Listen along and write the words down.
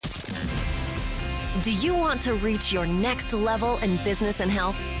Do you want to reach your next level in business and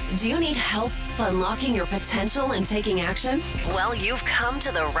health? Do you need help unlocking your potential and taking action? Well, you've come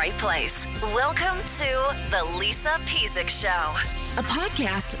to the right place. Welcome to The Lisa Pizik Show, a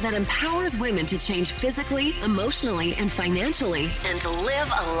podcast that empowers women to change physically, emotionally, and financially, and to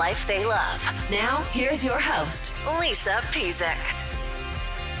live a life they love. Now, here's your host, Lisa Pizik.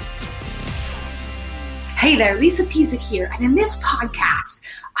 Hey there, Lisa Pizik here, and in this podcast,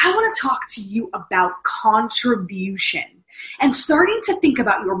 I want to talk to you about contribution and starting to think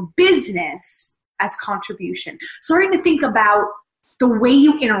about your business as contribution, starting to think about the way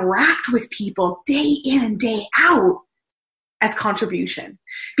you interact with people day in and day out as contribution.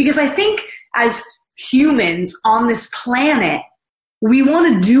 Because I think as humans on this planet, we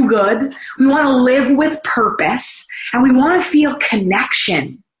want to do good, we want to live with purpose, and we want to feel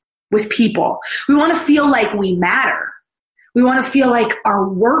connection with people. We want to feel like we matter. We want to feel like our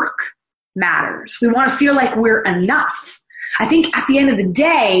work matters. We want to feel like we're enough. I think at the end of the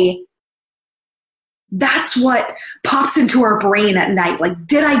day, that's what pops into our brain at night. Like,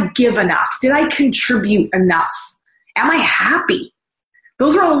 did I give enough? Did I contribute enough? Am I happy?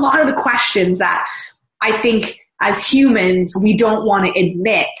 Those are a lot of the questions that I think as humans, we don't want to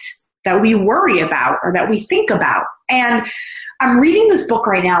admit that we worry about or that we think about. And I'm reading this book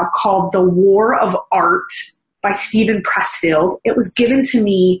right now called The War of Art by Steven Pressfield. It was given to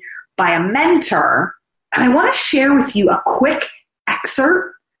me by a mentor, and I want to share with you a quick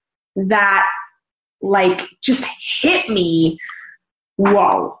excerpt that just hit me.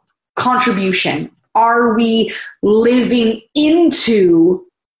 Whoa, contribution. Are we living into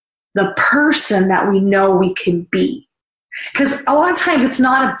the person that we know we can be? Because a lot of times it's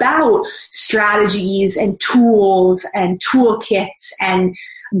not about strategies and tools and toolkits and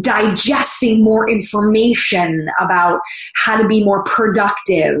digesting more information about how to be more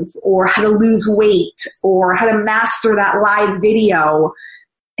productive or how to lose weight or how to master that live video.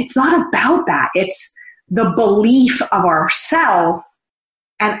 It's not about that. It's the belief of ourselves,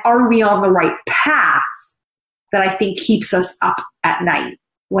 and are we on the right path, that I think keeps us up at night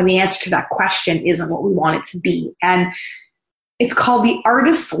when the answer to that question isn't what we want it to be. And it's called The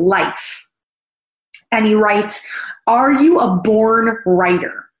Artist's Life. And he writes, are you a born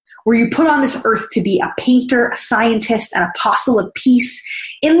writer? Were you put on this earth to be a painter, a scientist, an apostle of peace?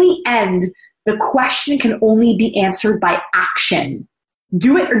 In the end, the question can only be answered by action.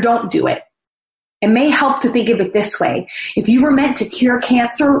 Do it or don't do it. It may help to think of it this way. If you were meant to cure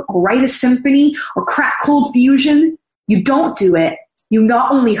cancer or write a symphony or crack cold fusion, you don't do it. You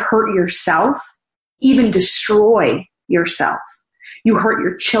not only hurt yourself, even destroy yourself. You hurt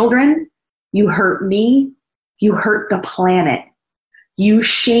your children, you hurt me, you hurt the planet. You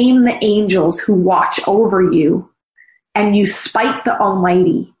shame the angels who watch over you, and you spite the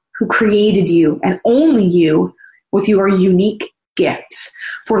Almighty who created you and only you with your unique gifts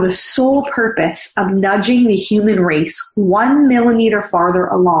for the sole purpose of nudging the human race 1 millimeter farther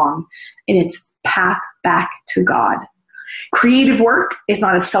along in its path back to God. Creative work is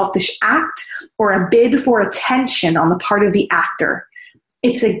not a selfish act or a bid for attention on the part of the actor.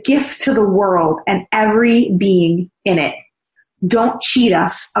 It's a gift to the world and every being in it. Don't cheat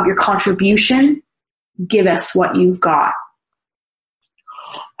us of your contribution. Give us what you've got.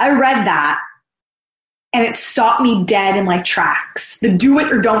 I read that and it stopped me dead in my tracks. The do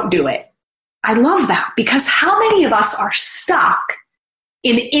it or don't do it. I love that, because how many of us are stuck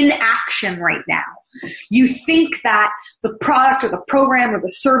in inaction right now? You think that the product or the program or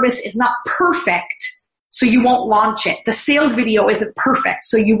the service is not perfect, so you won't launch it. The sales video isn't perfect,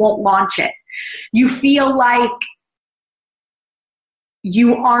 so you won't launch it. You feel like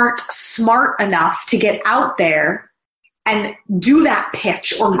you aren't smart enough to get out there and do that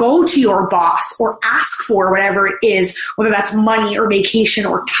pitch or go to your boss or ask for whatever it is, whether that's money or vacation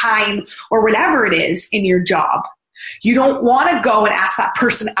or time or whatever it is in your job. You don't want to go and ask that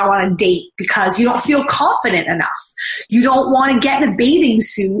person out on a date because you don't feel confident enough. You don't want to get in a bathing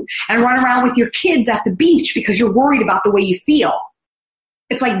suit and run around with your kids at the beach because you're worried about the way you feel.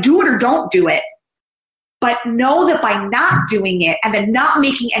 It's like, do it or don't do it. But know that by not doing it and then not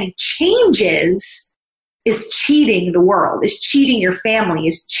making any changes is cheating the world, is cheating your family,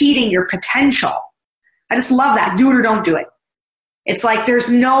 is cheating your potential. I just love that. Do it or don't do it. It's like there's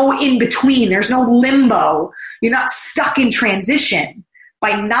no in between. There's no limbo. You're not stuck in transition.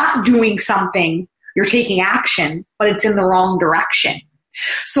 By not doing something, you're taking action, but it's in the wrong direction.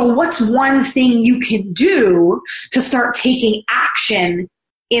 So what's one thing you can do to start taking action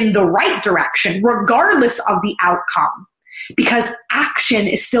in the right direction, regardless of the outcome? Because action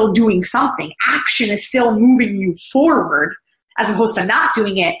is still doing something. Action is still moving you forward, as opposed to not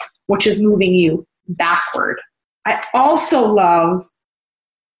doing it, which is moving you backward. I also love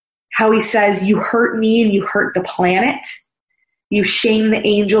how he says, you hurt me and you hurt the planet. You shame the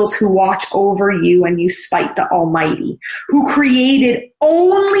angels who watch over you, and you spite the Almighty, who created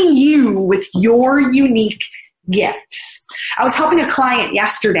only you with your unique gifts. I was helping a client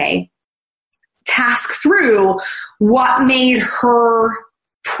yesterday task through what made her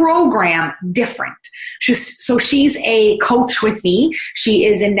program different. So she's a coach with me. She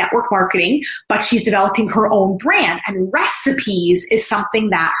is in network marketing, but she's developing her own brand, and recipes is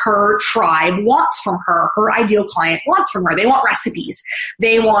something that her tribe wants from her. Her ideal client wants from her. They want recipes.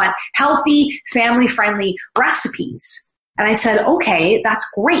 They want healthy, family-friendly recipes. And I said, okay, that's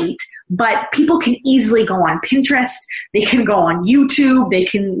great, but people can easily go on Pinterest. They can go on YouTube. They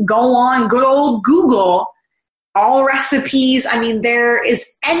can go on good old Google. All recipes. I mean, there is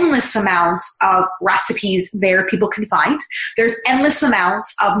endless amounts of recipes there people can find. There's endless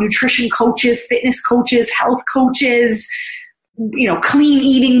amounts of nutrition coaches, fitness coaches, health coaches, clean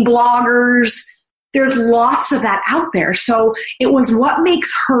eating bloggers. There's lots of that out there. So it was what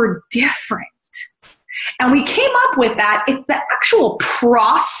makes her different. And we came up with that. It's the actual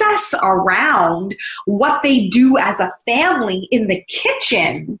process around what they do as a family in the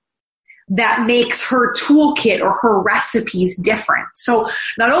kitchen that makes her toolkit or her recipes different. So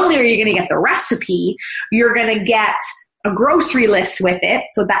not only are you going to get the recipe, you're going to get a grocery list with it.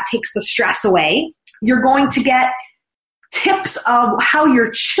 So that takes the stress away. You're going to get tips of how your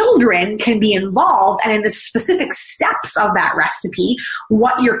children can be involved, and in the specific steps of that recipe,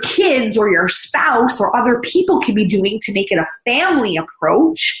 what your kids or your spouse or other people can be doing to make it a family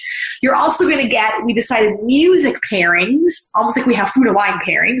approach. You're also going to get, we decided, music pairings, almost like we have food and wine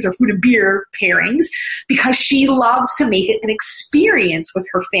pairings or food and beer pairings, because she loves to make it an experience with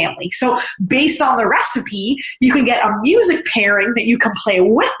her family. So based on the recipe, you can get a music pairing that you can play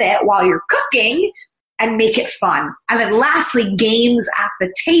with it while you're cooking and make it fun. And then lastly, games at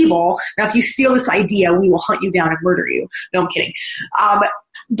the table. Now, if you steal this idea, we will hunt you down and murder you. No, I'm kidding.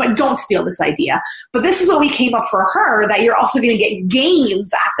 But don't steal this idea. But this is what we came up for her, that you're also going to get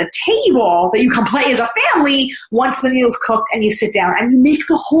games at the table that you can play as a family once the meal's cooked and you sit down, and you make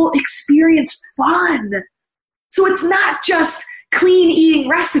the whole experience fun. So it's not just clean eating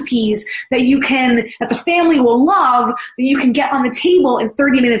recipes that that the family will love, that you can get on the table in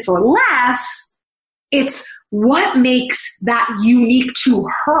 30 minutes or less. It's what makes that unique to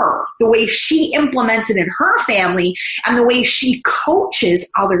her, the way she implements it in her family and the way she coaches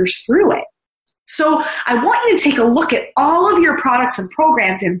others through it. So I want you to take a look at all of your products and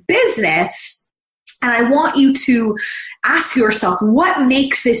programs in business, and I want you to ask yourself, what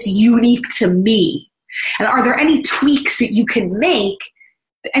makes this unique to me? And are there any tweaks that you can make,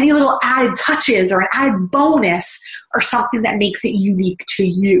 any little added touches or an added bonus or something that makes it unique to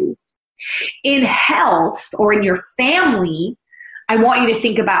you? In health or in your family, I want you to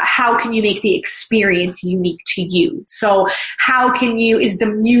think about how can you make the experience unique to you. So is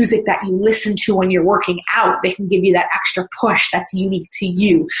the music that you listen to when you're working out that can give you that extra push that's unique to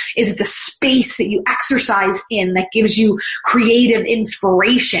you? Is it the space that you exercise in that gives you creative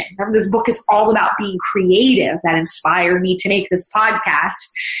inspiration? Remember, this book is all about being creative. That inspired me to make this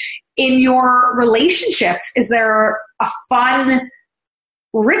podcast. In your relationships, is there a fun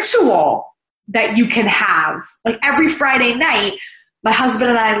ritual that you can have? Like every Friday night, my husband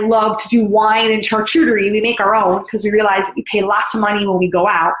and I love to do wine and charcuterie. We make our own because we realize that we pay lots of money when we go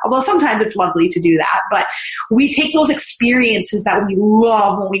out, although sometimes it's lovely to do that. But we take those experiences that we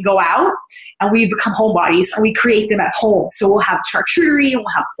love when we go out and we become homebodies and we create them at home. So we'll have charcuterie and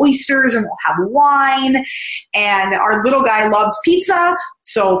we'll have oysters and we'll have wine. And our little guy loves pizza.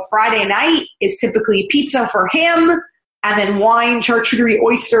 So Friday night is typically pizza for him, and then wine, charcuterie,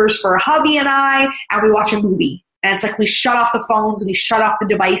 oysters for hubby and I, and we watch a movie. And it's like we shut off the phones, we shut off the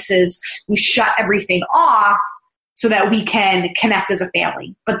devices, we shut everything off so that we can connect as a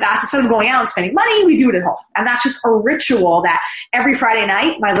family. But that's, instead of going out and spending money, we do it at home. And that's just a ritual that every Friday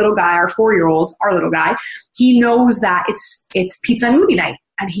night, my little guy, our 4-year-old, our little guy, he knows that it's pizza and movie night.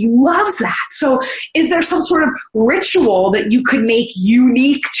 And he loves that. So is there some sort of ritual that you could make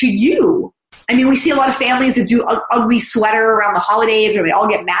unique to you? I mean, we see a lot of families that do an ugly sweater around the holidays, or they all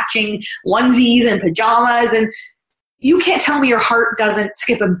get matching onesies and pajamas. And you can't tell me your heart doesn't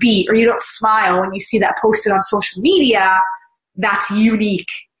skip a beat or you don't smile when you see that posted on social media. That's unique.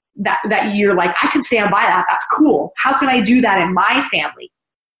 That you're like, I can stand by that. That's cool. How can I do that in my family?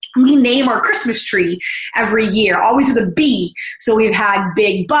 we name our Christmas tree every year, always with a B. So we've had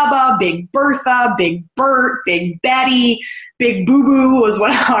Big Bubba, Big Bertha, Big Bert, Big Betty, Big Boo Boo was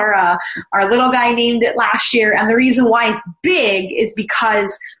what our little guy named it last year. And the reason why it's big is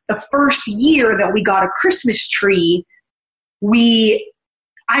because the first year that we got a Christmas tree, I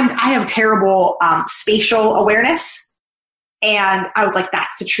have terrible spatial awareness. And I was like,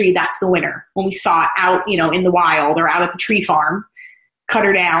 that's the tree, that's the winner. When we saw it out, in the wild or out at the tree farm, cut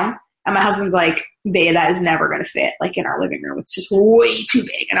her down. And my husband's like, babe, that is never going to fit like in our living room. It's just way too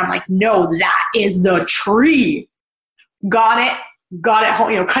big. And I'm like, no, that is the tree. Got it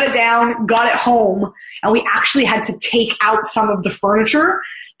home, cut it down, got it home. And we actually had to take out some of the furniture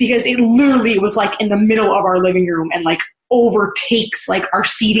because it literally was like in the middle of our living room and like overtakes like our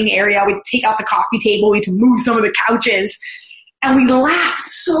seating area. We'd take out the coffee table. We had to move some of the couches. And we laughed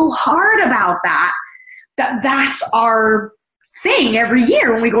so hard about that's our thing every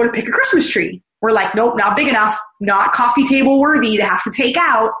year when we go to pick a Christmas tree. We're like, nope, not big enough, not coffee table worthy to have to take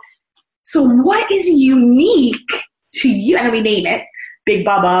out. So what is unique to you? And then we name it Big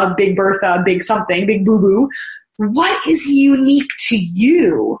Bubba, Big Bertha, Big something, Big Boo Boo. What is unique to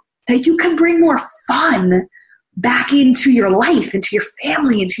you that you can bring more fun back into your life, into your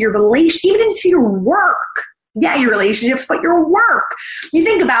family, into your relation, even into your work? Yeah, your relationships, but your work. You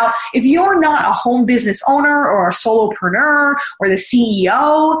think about if you're not a home business owner or a solopreneur or the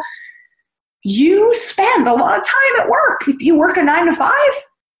CEO, you spend a lot of time at work. If you work a 9 to 5,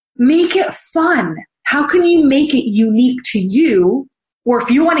 make it fun. How can you make it unique to you? Or if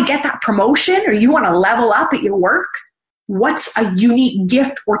you want to get that promotion or you want to level up at your work, what's a unique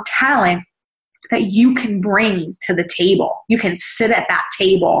gift or talent that you can bring to the table? You can sit at that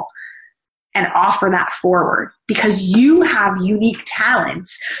table and offer that forward because you have unique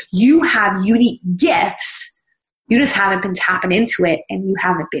talents. You have unique gifts. You just haven't been tapping into it and you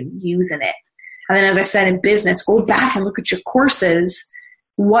haven't been using it. And then as I said in business, go back and look at your courses.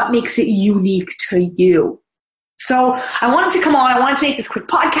 What makes it unique to you? So I wanted to come on. I wanted to make this quick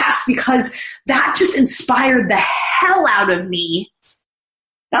podcast because that just inspired the hell out of me.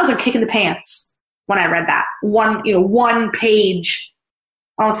 That was a kick in the pants when I read that. One page,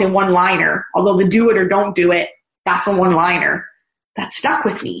 I don't say one-liner, although the do it or don't do it, that's a one-liner. That stuck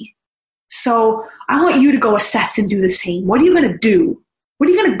with me. So I want you to go assess and do the same. What are you going to do? What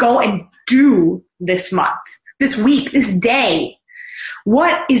are you going to go and do this month, this week, this day?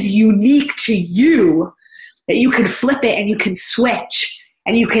 What is unique to you that you can flip it and you can switch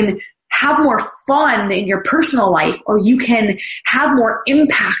and you can have more fun in your personal life, or you can have more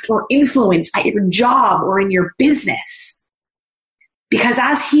impact or influence at your job or in your business? Because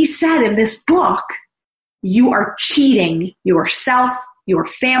as he said in this book, you are cheating yourself, your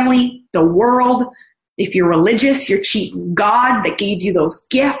family, the world. If you're religious, you're cheating God that gave you those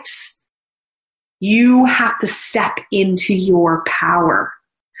gifts. You have to step into your power.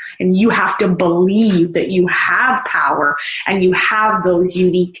 And you have to believe that you have power and you have those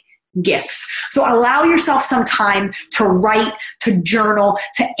unique gifts. So allow yourself some time to write, to journal,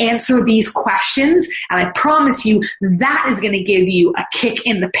 to answer these questions. And I promise you that is going to give you a kick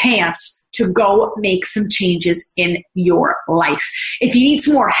in the pants to go make some changes in your life. If you need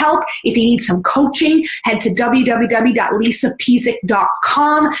some more help, if you need some coaching, head to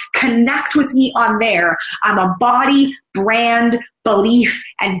www.lisapizik.com. Connect with me on there. I'm a body, brand, belief,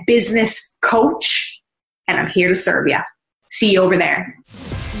 and business coach, and I'm here to serve you. See you over there.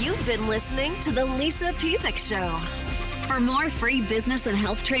 You've been listening to The Lisa Pizik Show. For more free business and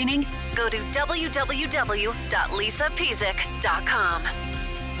health training, go to www.lisapizik.com.